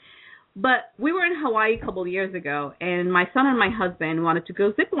that. But we were in Hawaii a couple of years ago, and my son and my husband wanted to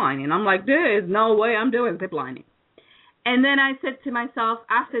go ziplining. I'm like, there's no way I'm doing ziplining. And then I said to myself,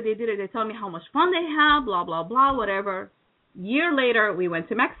 after they did it, they told me how much fun they have, blah, blah, blah, whatever. Year later, we went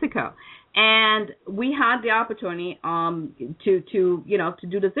to Mexico, and we had the opportunity to do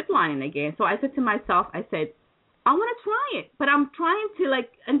the ziplining again. So I said to myself, I want to try it, but I'm trying to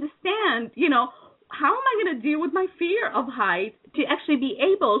understand, how am I going to deal with my fear of heights to actually be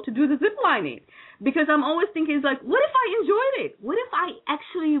able to do the zip lining? Because I'm always thinking, what if I enjoyed it? What if I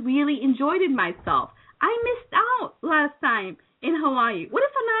actually really enjoyed it myself? I missed out last time in Hawaii. What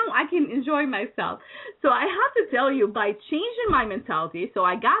if now I can enjoy myself. So I have to tell you, by changing my mentality, so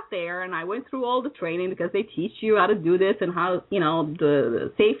I got there and I went through all the training because they teach you how to do this and how,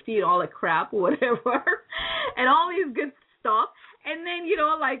 the safety and all that crap, whatever, and all these good stuff. And then,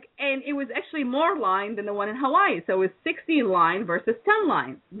 and it was actually more line than the one in Hawaii. So it was 16 line versus 10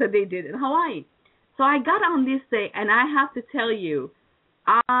 line that they did in Hawaii. So I got on this day, and I have to tell you,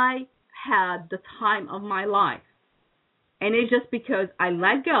 I had the time of my life. And it's just because I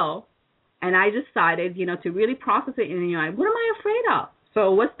let go, and I decided, to really process it. And, what am I afraid of?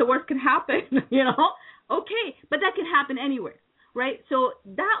 So what's the worst can happen, Okay, but that can happen anywhere, right? So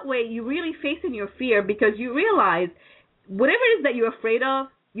that way you really facing your fear because you realize whatever it is that you're afraid of,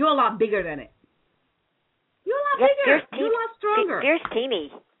 you're a lot bigger than it. You're a lot bigger. You're a lot stronger. Fear's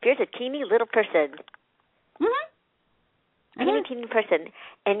teeny. Fear's a teeny little person. Teeny person.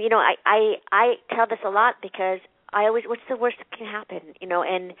 And, I tell this a lot because I always, what's the worst that can happen?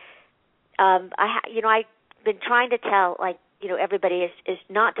 And I've been trying to tell, everybody is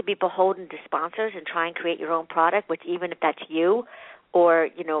not to be beholden to sponsors and try and create your own product, which even if that's you or,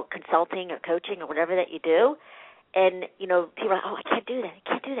 consulting or coaching or whatever that you do. And, people are like, oh, I can't do that.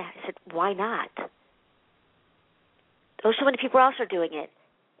 I said, why not? Oh, so many people else are doing it.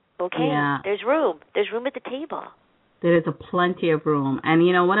 Okay, yeah. There's room. There's room at the table. There is a plenty of room. And,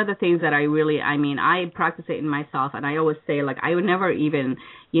 one of the things that I practice it in myself, and I always say, I would never even,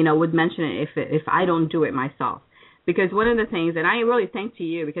 would mention it if I don't do it myself. Because one of the things, and I really thank to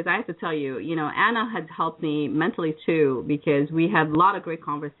you, because I have to tell you, Anna has helped me mentally too, because we had a lot of great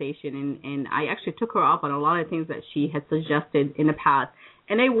conversation, and I actually took her up on a lot of things that she had suggested in the past,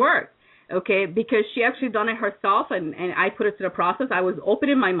 and they worked. Okay, because she actually done it herself, and I put it to the process. I was open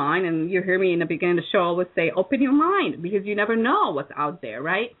in my mind, and you hear me in the beginning of the show, I always say, open your mind, because you never know what's out there,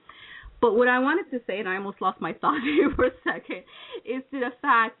 right? But what I wanted to say, and I almost lost my thought here for a second, is to the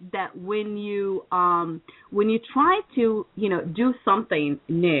fact that when you try to, do something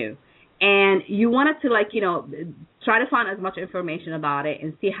new, and you wanted to, try to find as much information about it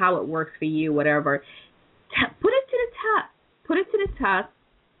and see how it works for you, whatever, put it to the test. Put it to the test.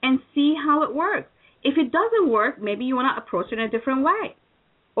 And see how it works. If it doesn't work, maybe you want to approach it in a different way.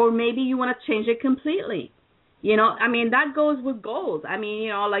 Or maybe you want to change it completely. That goes with goals. I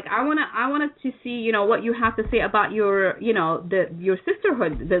wanted to see, what you have to say about your, your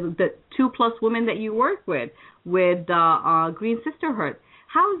sisterhood, the 2+ women that you work with Green Sisterhood.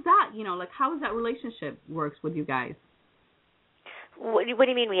 How's that, how is that relationship works with you guys? What do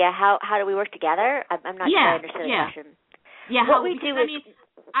you mean, Ria? How do we work together? I'm not sure I understood the question. Yeah, what we do is...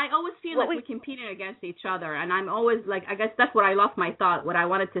 I always feel like we're competing against each other, and I'm always I guess that's what I lost my thought, what I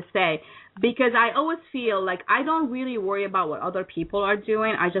wanted to say, because I always feel like I don't really worry about what other people are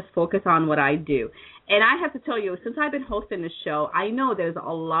doing. I just focus on what I do. And I have to tell you, since I've been hosting this show, I know there's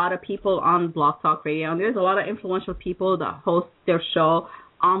a lot of people on Blog Talk Radio, and there's a lot of influential people that host their show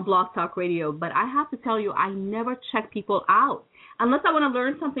on Blog Talk Radio, but I have to tell you, I never check people out unless I want to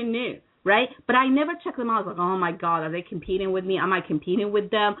learn something new. Right? But I never check them out. I was like, oh, my God, are they competing with me? Am I competing with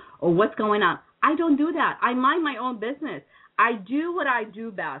them? Or what's going on? I don't do that. I mind my own business. I do what I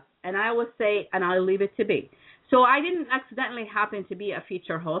do best, and I will say, and I'll leave it to be. So I didn't accidentally happen to be a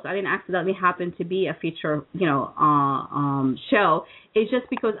feature host. I didn't accidentally happen to be a feature, show. It's just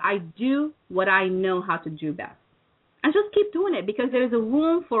because I do what I know how to do best. And just keep doing it because there is a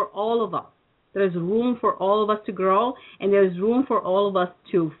room for all of us. There's room for all of us to grow, and there's room for all of us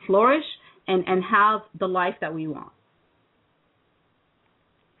to flourish and have the life that we want.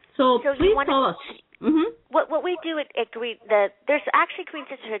 So please tell us. Mm-hmm. What we do at Green, there's actually Green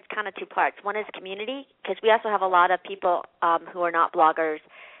Sisterhood kind of two parts. One is community, because we also have a lot of people who are not bloggers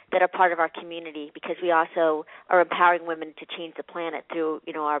that are part of our community, because we also are empowering women to change the planet through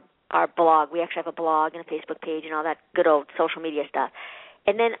our blog. We actually have a blog and a Facebook page and all that good old social media stuff.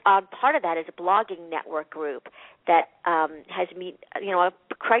 And then part of that is a blogging network group that has a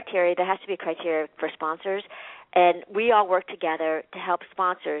criteria. There has to be a criteria for sponsors, and we all work together to help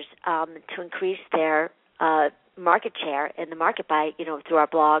sponsors to increase their market share in the market by through our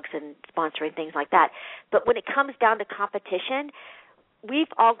blogs and sponsoring things like that. But when it comes down to competition, we've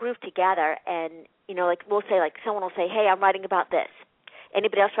all grouped together, and we'll say someone will say, "Hey, I'm writing about this."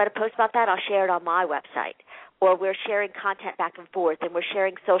 Anybody else write a post about that? I'll share it on my website. Or we're sharing content back and forth, and we're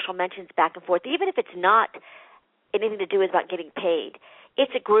sharing social mentions back and forth, even if it's not anything to do with about getting paid.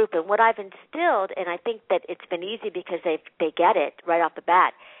 It's a group, and what I've instilled, and I think that it's been easy because they get it right off the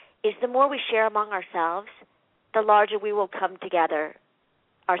bat, is the more we share among ourselves, the larger we will come together,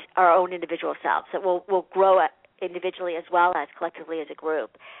 our own individual selves. That we'll grow individually as well as collectively as a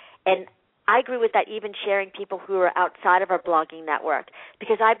group. And I agree with that, even sharing people who are outside of our blogging network,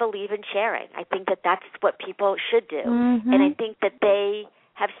 because I believe in sharing. I think that that's what people should do. Mm-hmm. And I think that they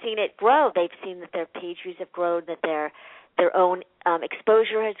have seen it grow. They've seen that their page views have grown, that their own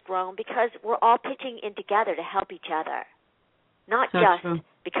exposure has grown, because we're all pitching in together to help each other, not so just true.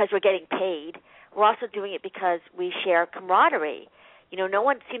 because we're getting paid. We're also doing it because we share camaraderie. You know, no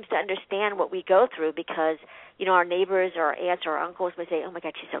one seems to understand what we go through because, you know, our neighbors or our aunts or our uncles may say, oh, my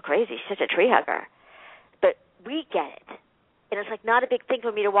God, she's so crazy. She's such a tree hugger. But we get it. And it's like not a big thing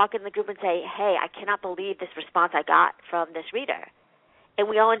for me to walk in the group and say, hey, I cannot believe this response I got from this reader. And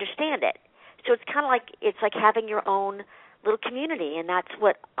we all understand it. So it's kind of like having your own little community, and that's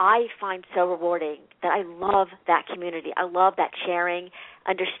what I find so rewarding, that I love that community. I love that sharing,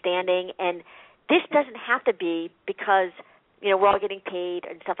 understanding, and this doesn't have to be because, you know, we're all getting paid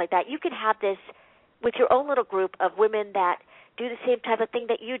and stuff like that. You can have this with your own little group of women that do the same type of thing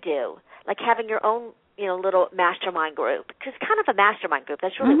that you do, like having your own, you know, little mastermind group, because it's kind of a mastermind group.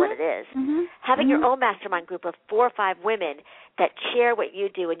 That's really what it is. Mm-hmm. Having your own mastermind group of 4 or 5 women that share what you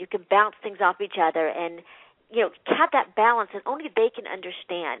do, and you can bounce things off each other and, you know, have that balance, and only they can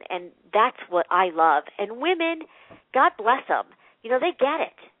understand, and that's what I love. And women, God bless them, you know, they get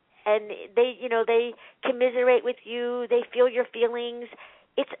it, and they, you know, they commiserate with you, they feel your feelings.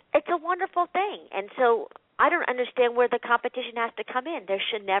 It's a wonderful thing, and so I don't understand where the competition has to come in. There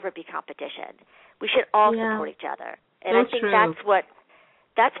should never be competition. We should all support each other, and I think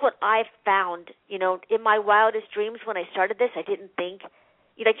that's what I've found. You know, in my wildest dreams when I started this, I didn't think.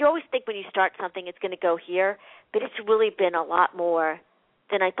 Like, you always think when you start something it's going to go here, but it's really been a lot more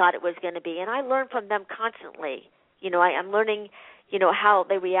than I thought it was going to be. And I learn from them constantly. You know, I'm learning, you know, how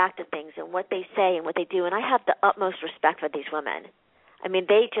they react to things and what they say and what they do. And I have the utmost respect for these women. I mean,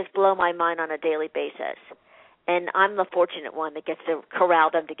 they just blow my mind on a daily basis. And I'm the fortunate one that gets to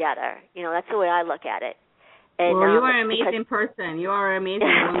corral them together. You know, that's the way I look at it. And, well, you are an amazing person. You are an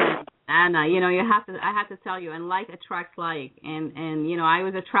amazing woman, Anna. You know, I have to tell you, and like attracts like, and you know, I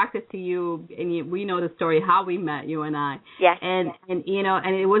was attracted to you, and we know the story how we met, you and I. Yes. And you know,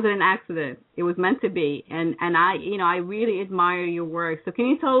 and it wasn't an accident. It was meant to be. And I, you know, I really admire your work. So can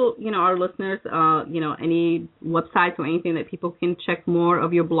you tell, you know, our listeners, you know, any websites or anything that people can check more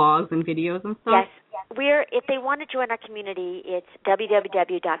of your blogs and videos and stuff? Yes. If they want to join our community, it's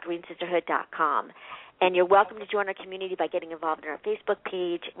www.greensisterhood.com. And you're welcome to join our community by getting involved in our Facebook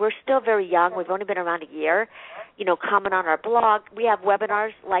page. We're still very young. We've only been around a year. You know, comment on our blog. We have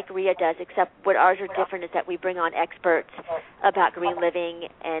webinars like Rhea does, except what ours are different is that we bring on experts about green living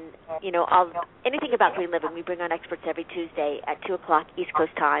and, you know, anything about green living. We bring on experts every Tuesday at 2 o'clock East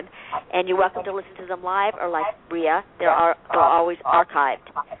Coast time. And you're welcome to listen to them live or like Rhea. They're always archived.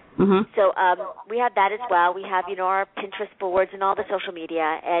 Mm-hmm. So we have that as well. We have, you know, our Pinterest boards and all the social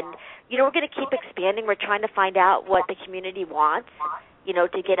media. And, you know, we're going to keep expanding. We're trying to find out what the community wants, you know,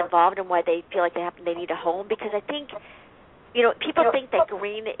 to get involved and why they feel like they need a home. Because I think, you know, people think that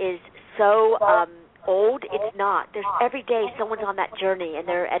green is so old. It's not. There's every day someone's on that journey and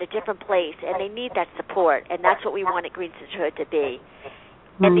they're at a different place and they need that support. And that's what we want at Green Sisterhood to be.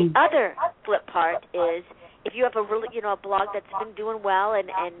 Mm-hmm. And the other flip part is, if you have a really, you know, a blog that's been doing well and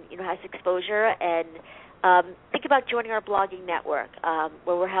you know, has exposure, and think about joining our blogging network,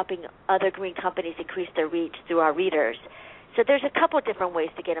 where we're helping other green companies increase their reach through our readers. So there's a couple of different ways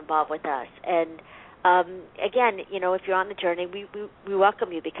to get involved with us. And again, you know, if you're on the journey, we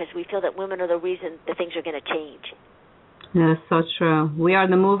welcome you, because we feel that women are the reason that things are going to change. That's so true. We are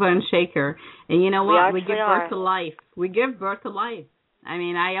the mover and shaker. And you know what? We give birth to life. We give birth to life. I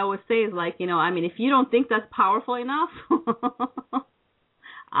mean, I always say, it's like, you know, I mean, if you don't think that's powerful enough,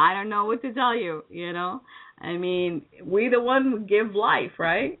 I don't know what to tell you, you know. I mean, we the one who give life,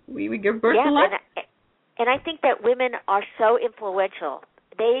 right? We give birth to life. And I think that women are so influential.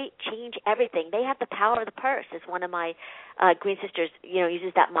 They change everything. They have the power of the purse. As one of my Green Sisters, you know,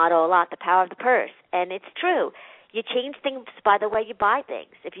 uses that motto a lot, the power of the purse. And it's true. You change things by the way you buy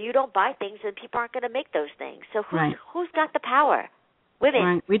things. If you don't buy things, then people aren't going to make those things. So who's got the power? Women.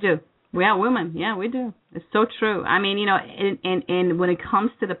 Right, we do. We are women. Yeah, we do. It's so true. I mean, you know, and when it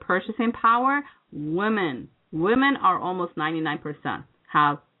comes to the purchasing power, women are almost 99%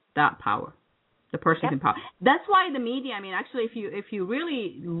 have that power, the purchasing power. That's why the media, I mean, actually, if you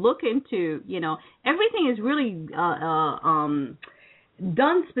really look into, you know, everything is really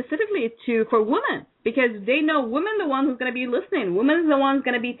done specifically for women, because they know women the one who's going to be listening. Women's the one's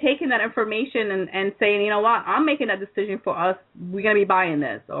going to be taking that information and saying, you know what, I'm making that decision for us. We're going to be buying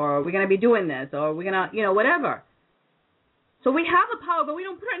this, or we're going to be doing this, or we're going to, you know, whatever. So we have the power, but we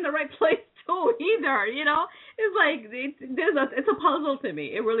don't put it in the right place to too either, you know? It's like, it's a puzzle to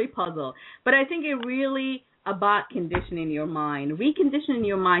me. It really puzzles. But I think it really about conditioning your mind, reconditioning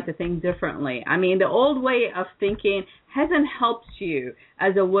your mind to think differently. I mean, the old way of thinking hasn't helped you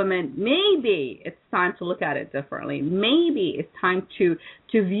as a woman. Maybe it's time to look at it differently. Maybe it's time to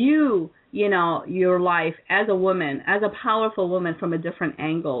view, you know, your life as a woman, as a powerful woman from a different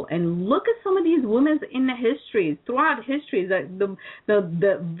angle, and look at some of these women in the histories, throughout history, the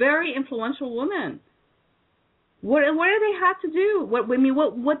very influential women. What do they have to do?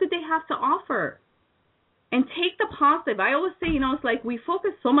 What did they have to offer? And take the positive. I always say, you know, it's like we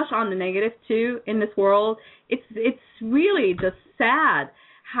focus so much on the negative too in this world. It's really just sad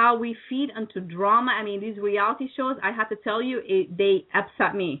how we feed into drama. I mean, these reality shows, I have to tell you, they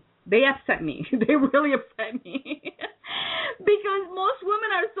upset me. They upset me. They really upset me. Because most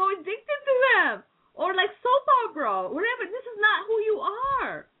women are so addicted to them. Or like soap opera, whatever. This is not who you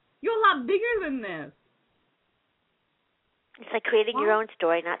are. You're a lot bigger than this. It's like creating your own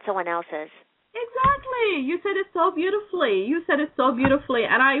story, not someone else's. Exactly. You said it so beautifully.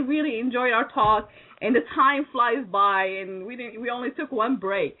 And I really enjoyed our talk. And the time flies by, and we only took one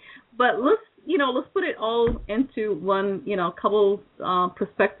break. But let's put it all into one, couple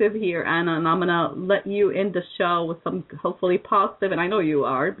perspective here, Anna. And I'm gonna let you end the show with some hopefully positive, and I know you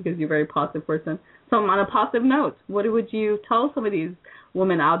are because you're a very positive person. So on a positive note, what would you tell some of these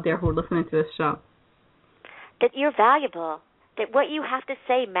women out there who are listening to this show? That you're valuable. That what you have to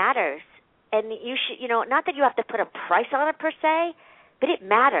say matters. And you should, not that you have to put a price on it per se, but it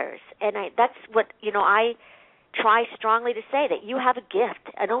matters. And that's what, I try strongly to say, that you have a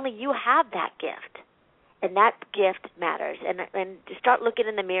gift, and only you have that gift. And that gift matters. And to start looking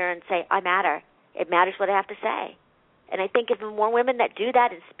in the mirror and say, I matter. It matters what I have to say. And I think if more women that do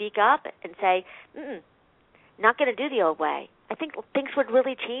that and speak up and say, not going to do the old way, I think things would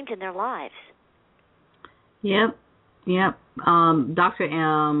really change in their lives. Yep. Dr.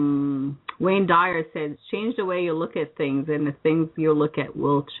 Wayne Dyer said, change the way you look at things, and the things you look at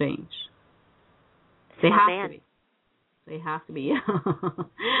will change. They have to be.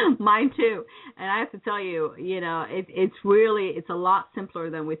 Mine too. And I have to tell you, it's a lot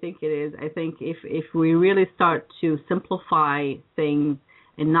simpler than we think it is. I think if we really start to simplify things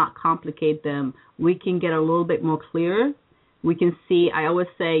and not complicate them, we can get a little bit more clear. We can see, I always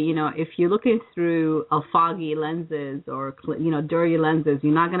say, if you're looking through a foggy lenses or, dirty lenses,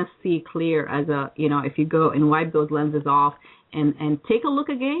 you're not going to see clear as if you go and wipe those lenses off and take a look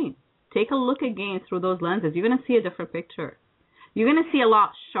again. Take a look again through those lenses. You're going to see a different picture. You're going to see a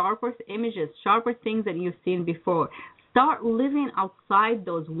lot sharper images, sharper things than you've seen before. Start living outside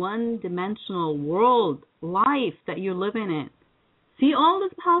those one-dimensional world life that you're living in. See all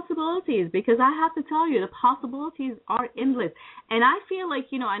these possibilities, because I have to tell you, the possibilities are endless. And I feel like,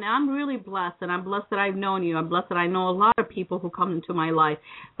 and I'm really blessed, and I'm blessed that I've known you. I'm blessed that I know a lot of people who come into my life.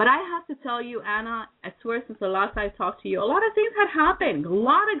 But I have to tell you, Anna, I swear since the last I talked to you, a lot of things had happened, a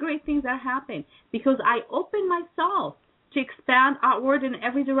lot of great things that happened, because I opened myself to expand outward in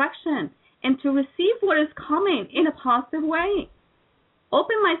every direction and to receive what is coming in a positive way.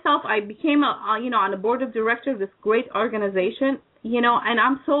 Open myself, I became on the board of directors of this great organization, and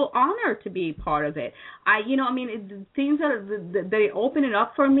I'm so honored to be part of it. Things that they open it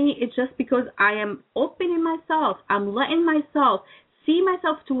up for me, it's just because I am opening myself. I'm letting myself see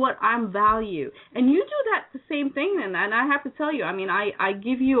myself to what I'm value. And you do that the same thing, and I have to tell you, I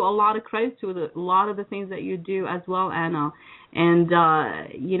give you a lot of credit to a lot of the things that you do as well, Anna. And,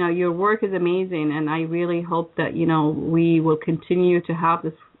 your work is amazing, and I really hope that, we will continue to have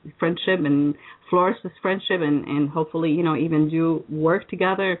this friendship and flourish this friendship and hopefully, even do work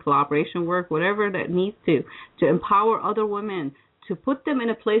together, collaboration work, whatever that needs to empower other women, to put them in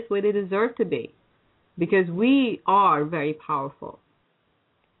a place where they deserve to be, because we are very powerful.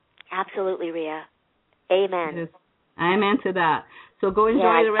 Absolutely, Rhea. Amen. Yes. Amen to that. So go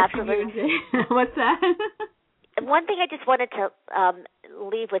enjoy the rest of your day. What's that? One thing I just wanted to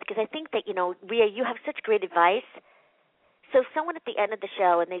leave with, because I think that, Rhea, you have such great advice. So if someone at the end of the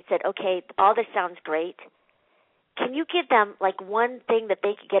show and they said, okay, all this sounds great, can you give them like one thing that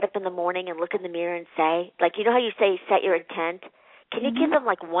they could get up in the morning and look in the mirror and say? Like, you know how you say set your intent? Can you give them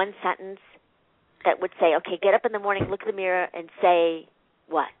like one sentence that would say, okay, get up in the morning, look in the mirror, and say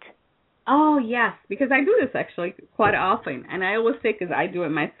what? Oh, yes, because I do this actually quite often. And I always say, because I do it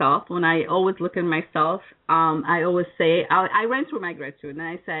myself, when I always look at myself, I always say, I run through my gratitude and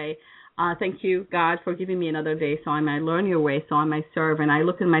I say, thank you, God, for giving me another day so I might learn your way, so I might serve. And I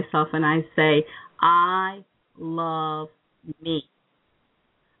look at myself and I say, I love me.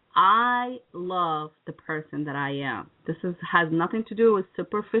 I I love the person that I am. This has nothing to do with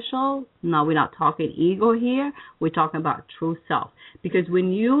superficial. No, we're not talking ego here. We're talking about true self. Because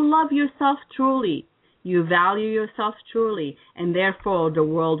when you love yourself truly, you value yourself truly, and therefore the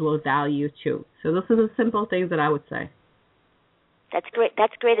world will value you too. So this is the simple things that I would say. That's great.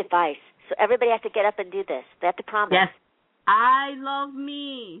 That's great advice. So everybody has to get up and do this. They have to promise. Yes. I love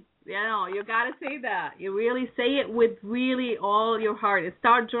me. You know, you got to say that. You really say it with really all your heart. And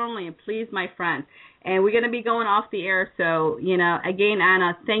start journaling, please, my friend. And we're going to be going off the air. So, you know, again,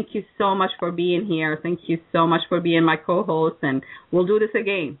 Anna, thank you so much for being here. Thank you so much for being my co-host. And we'll do this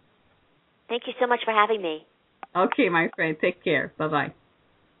again. Thank you so much for having me. Okay, my friend. Take care. Bye-bye.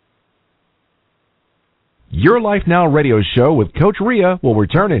 Your Life Now radio show with Coach Rhea will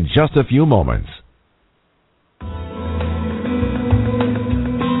return in just a few moments.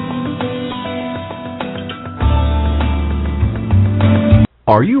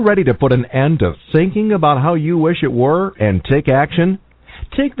 Are you ready to put an end to thinking about how you wish it were and take action?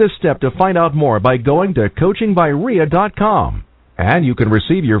 Take this step to find out more by going to coachingbyrhea.com. And you can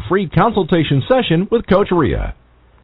receive your free consultation session with Coach Rhea.